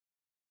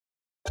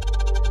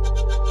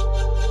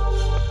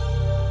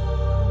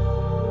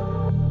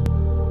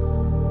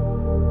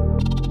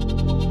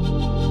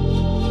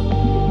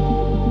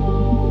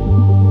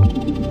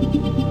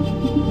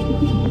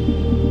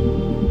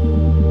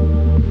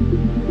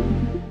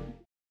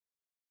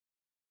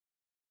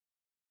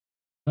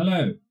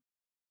Hello.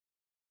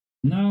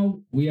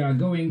 Now we are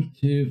going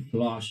to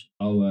flush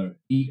our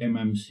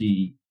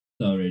eMMC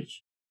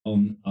storage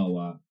on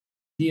our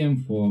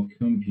TM4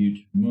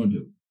 compute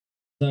module.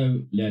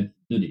 So let's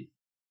do this.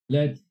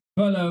 Let's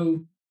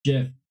follow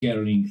Jeff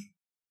Gerling's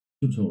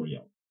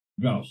tutorial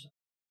browser.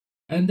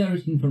 And there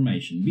is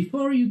information.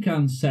 Before you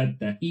can set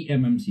the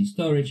eMMC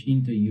storage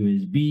into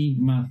USB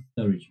mass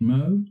storage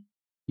mode,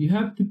 you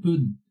have to put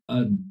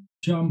a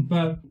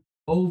jumper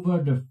over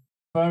the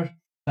first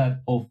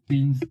set of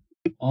pins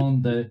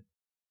on the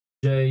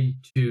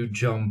J2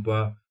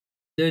 jumper,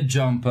 the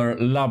jumper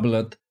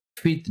labeled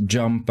fit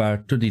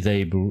jumper to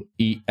disable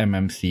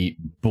eMMC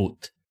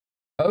boot.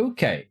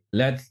 Okay,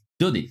 let's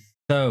do this.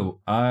 So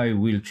I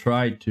will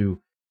try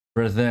to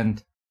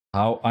present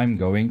how I'm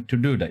going to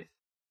do this.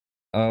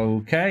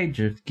 Okay,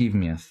 just give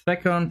me a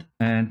second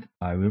and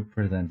I will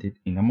present it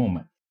in a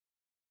moment.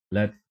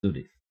 Let's do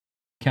this.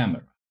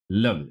 Camera,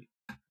 lovely.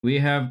 We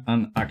have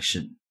an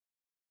action.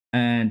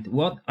 And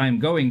what I'm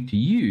going to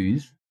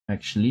use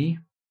actually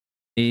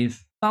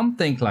is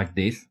something like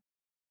this.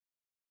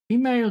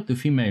 Female to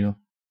female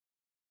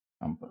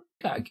jumper,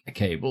 like a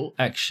cable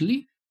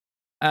actually.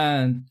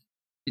 And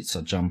it's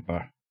a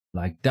jumper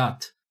like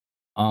that.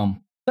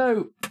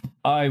 So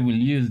I will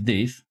use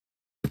this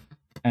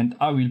and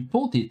I will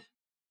put it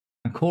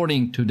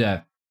according to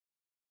the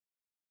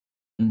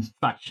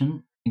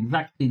instruction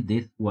exactly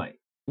this way.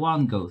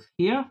 One goes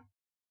here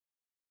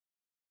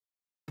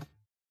to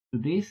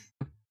this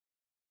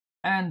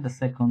and the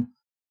second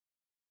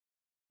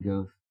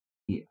goes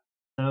here.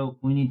 So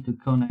we need to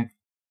connect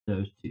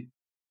those two,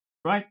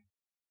 right?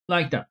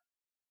 Like that.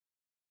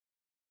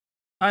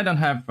 I don't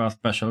have a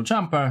special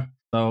jumper,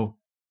 so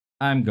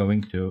I'm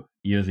going to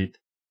use it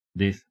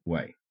this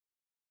way.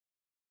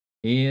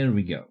 Here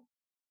we go.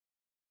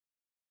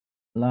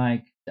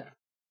 Like that.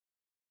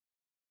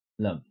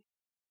 Lovely.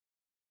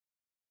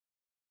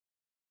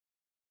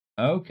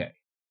 Okay.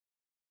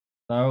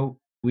 So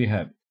we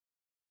have it.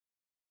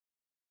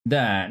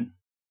 Then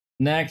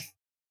next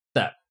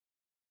step.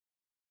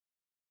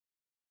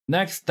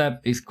 Next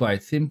step is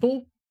quite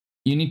simple.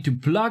 You need to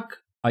plug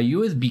a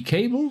USB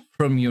cable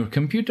from your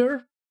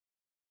computer.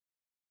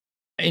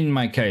 In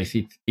my case,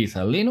 it is a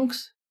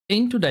Linux,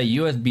 into the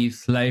USB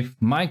slave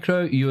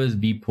micro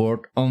USB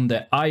port on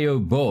the I/O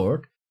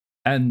board,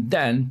 and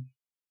then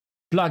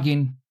plug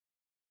in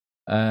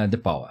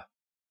the power,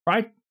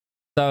 right?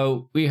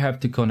 So we have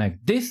to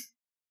connect this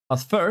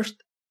as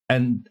first,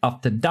 and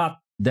after that,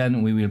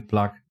 then we will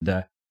plug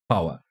the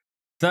power.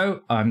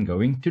 So I'm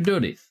going to do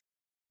this.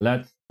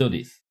 Let's do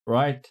this,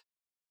 right?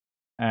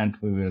 And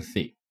we will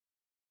see.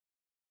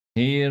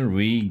 Here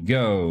we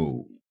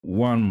go.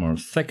 One more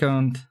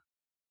second.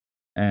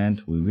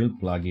 And we will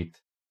plug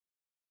it.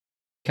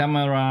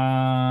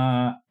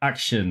 Camera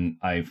action.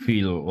 I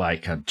feel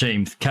like a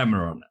James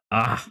Cameron.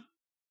 Ah,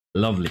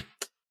 lovely.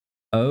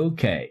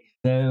 Okay,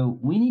 so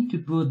we need to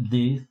put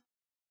this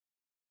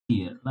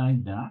here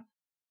like that.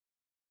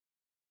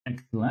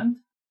 Excellent.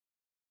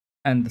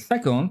 And the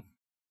second,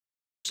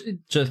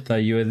 it's just a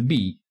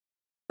USB.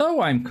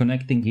 So I'm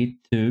connecting it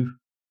to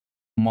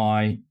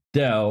my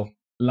Dell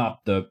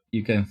laptop.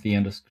 You can see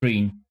on the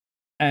screen.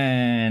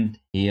 And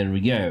here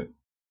we go.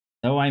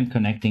 So I'm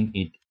connecting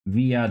it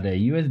via the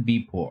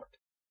USB port.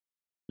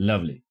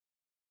 Lovely.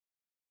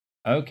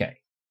 Okay.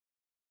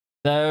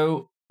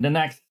 So the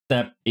next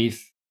step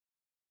is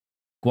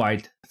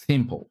quite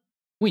simple.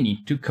 We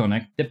need to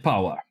connect the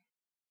power.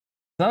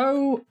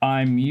 So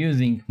I'm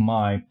using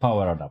my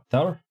power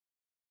adapter.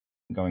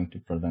 I'm going to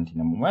present in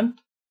a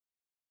moment.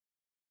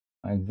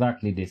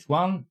 Exactly this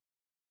one.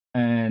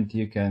 And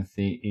you can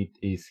see it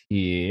is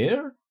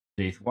here.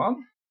 This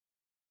one.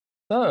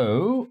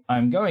 So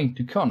I'm going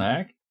to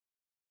connect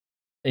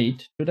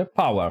it to the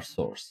power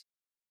source.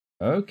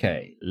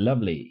 Okay,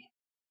 lovely.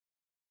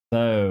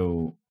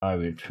 So I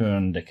will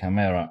turn the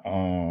camera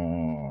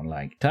on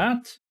like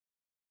that.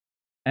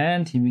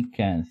 And we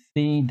can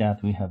see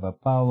that we have a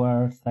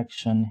power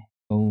section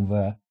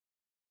over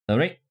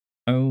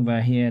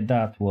here.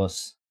 That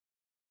was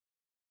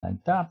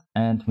like that.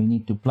 And we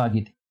need to plug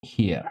it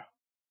here.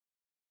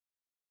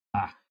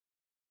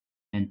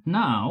 And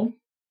now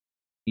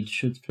it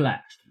should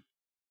flash.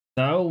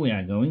 So we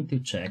are going to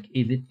check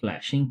is it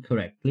flashing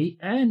correctly,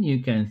 and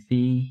you can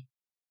see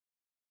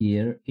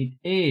here it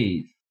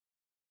is.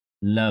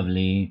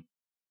 Lovely.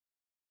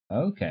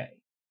 Okay.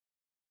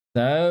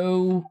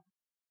 So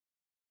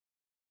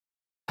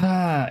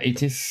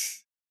it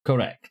is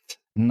correct.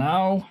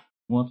 Now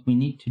what we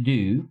need to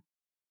do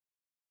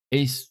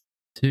is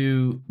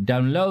to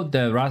download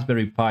the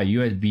Raspberry Pi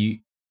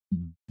USB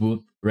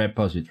boot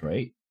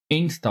repository,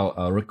 install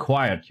a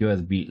required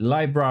USB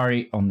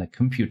library on the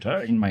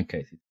computer, in my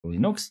case it's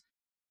Linux,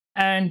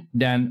 and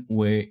then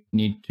we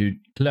need to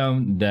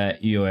clone the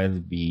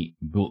USB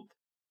boot.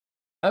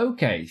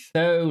 Okay,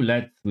 so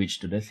let's switch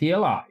to the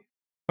CLI.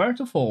 First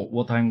of all,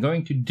 what I'm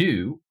going to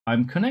do,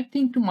 I'm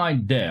connecting to my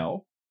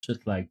Dell,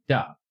 just like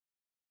that.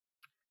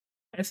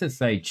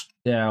 SSH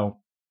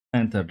Dell,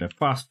 enter the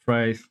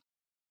passphrase.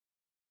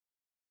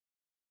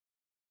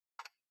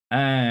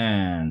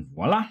 And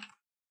voila,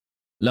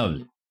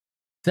 lovely.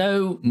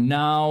 So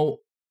now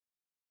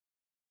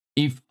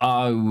if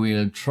I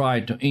will try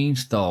to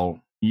install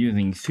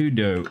using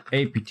sudo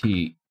apt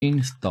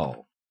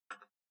install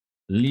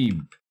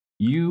libusb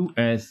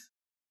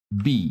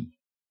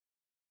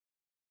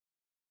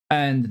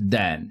and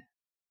then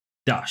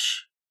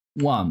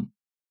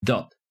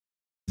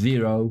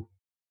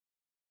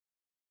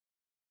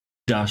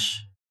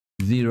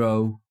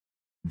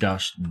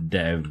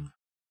 -1.0-0-dev,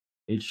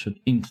 it should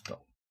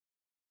install.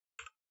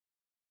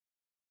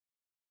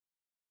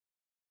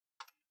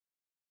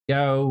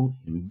 Go,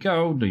 here we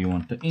go. Do you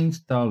want to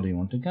install? Do you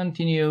want to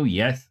continue?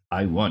 Yes,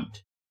 I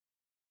want.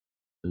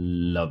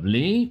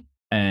 Lovely.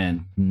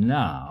 And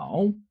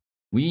now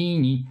we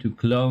need to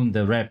clone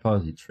the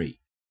repository.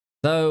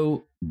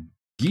 So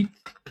git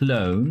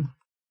clone,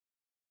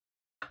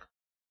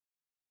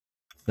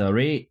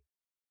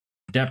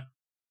 dep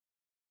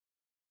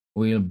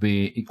will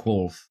be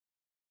equals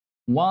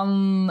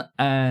 1,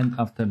 and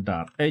after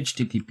that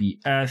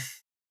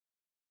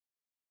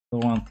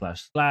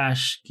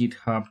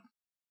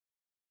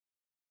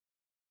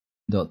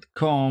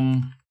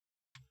https://github.com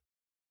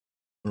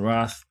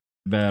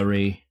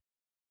raspberry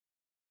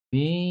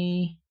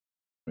pi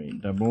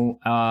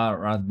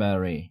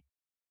raspberry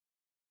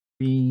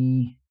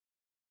pi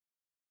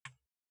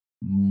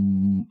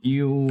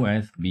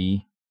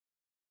USB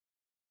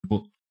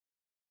boot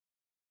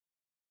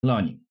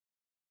cloning,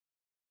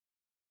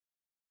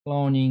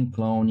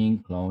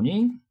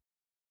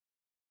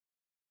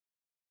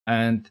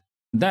 and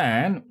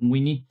then we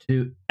need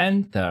to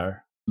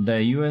enter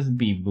the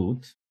USB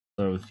boot,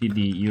 so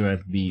cd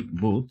USB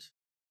boot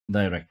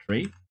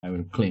directory. I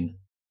will clean,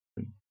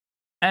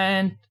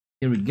 and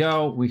here we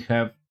go, we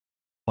have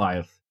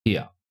files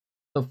here.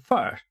 So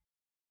first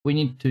we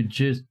need to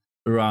just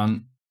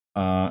run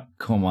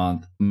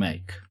command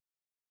make,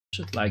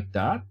 just like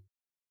that,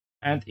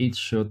 and it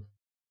should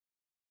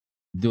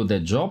do the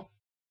job.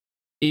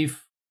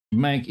 If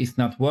make is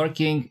not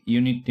working, you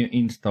need to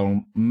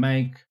install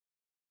make,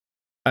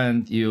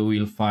 and you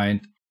will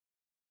find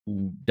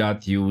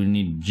that you will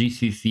need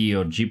GCC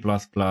or G++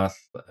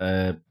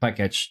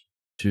 package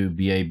to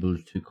be able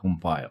to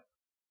compile.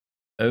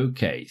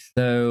 Okay,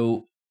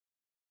 so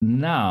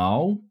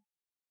now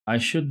I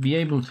should be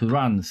able to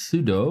run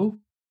sudo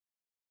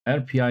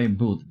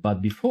rpiboot,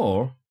 but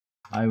before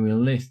I will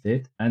list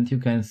it, and you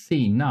can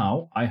see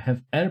now I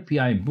have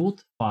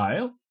rpiboot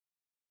file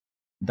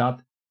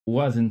that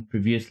wasn't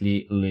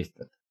previously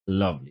listed.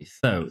 Lovely.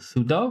 So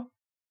sudo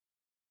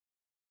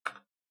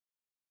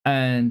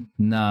and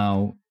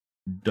now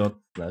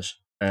 /rpiboot.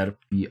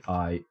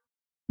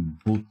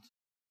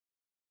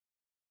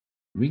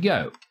 We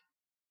go.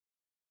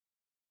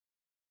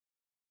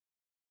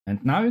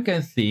 And now you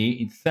can see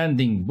it's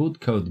sending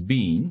bootcode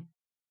bin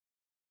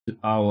to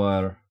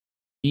our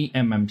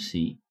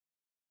eMMC.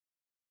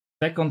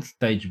 Second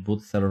stage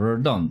boot server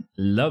done.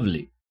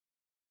 Lovely.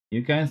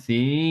 You can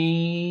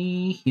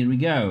see, here we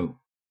go,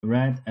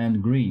 red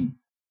and green.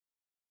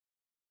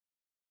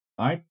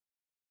 Right?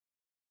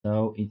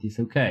 So it is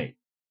okay.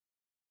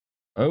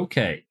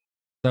 Okay,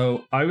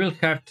 so I will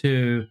have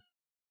to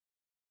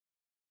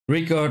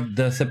record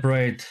the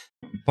separate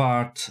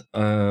part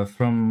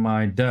from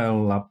my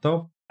Dell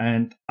laptop,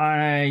 and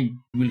I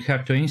will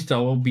have to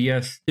install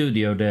OBS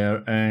Studio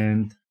there,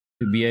 and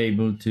to be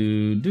able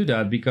to do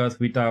that, because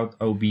without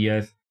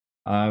OBS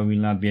I will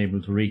not be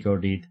able to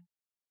record it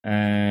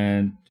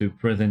and to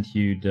present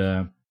you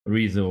the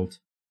result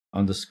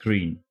on the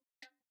screen.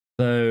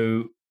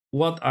 So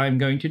what I'm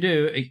going to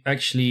do,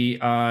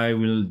 actually I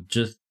will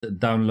just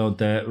download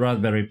the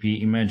Raspberry Pi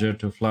imager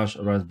to flash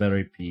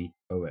Raspberry Pi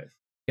OS.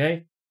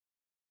 Okay,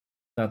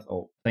 that's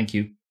all. Thank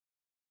you.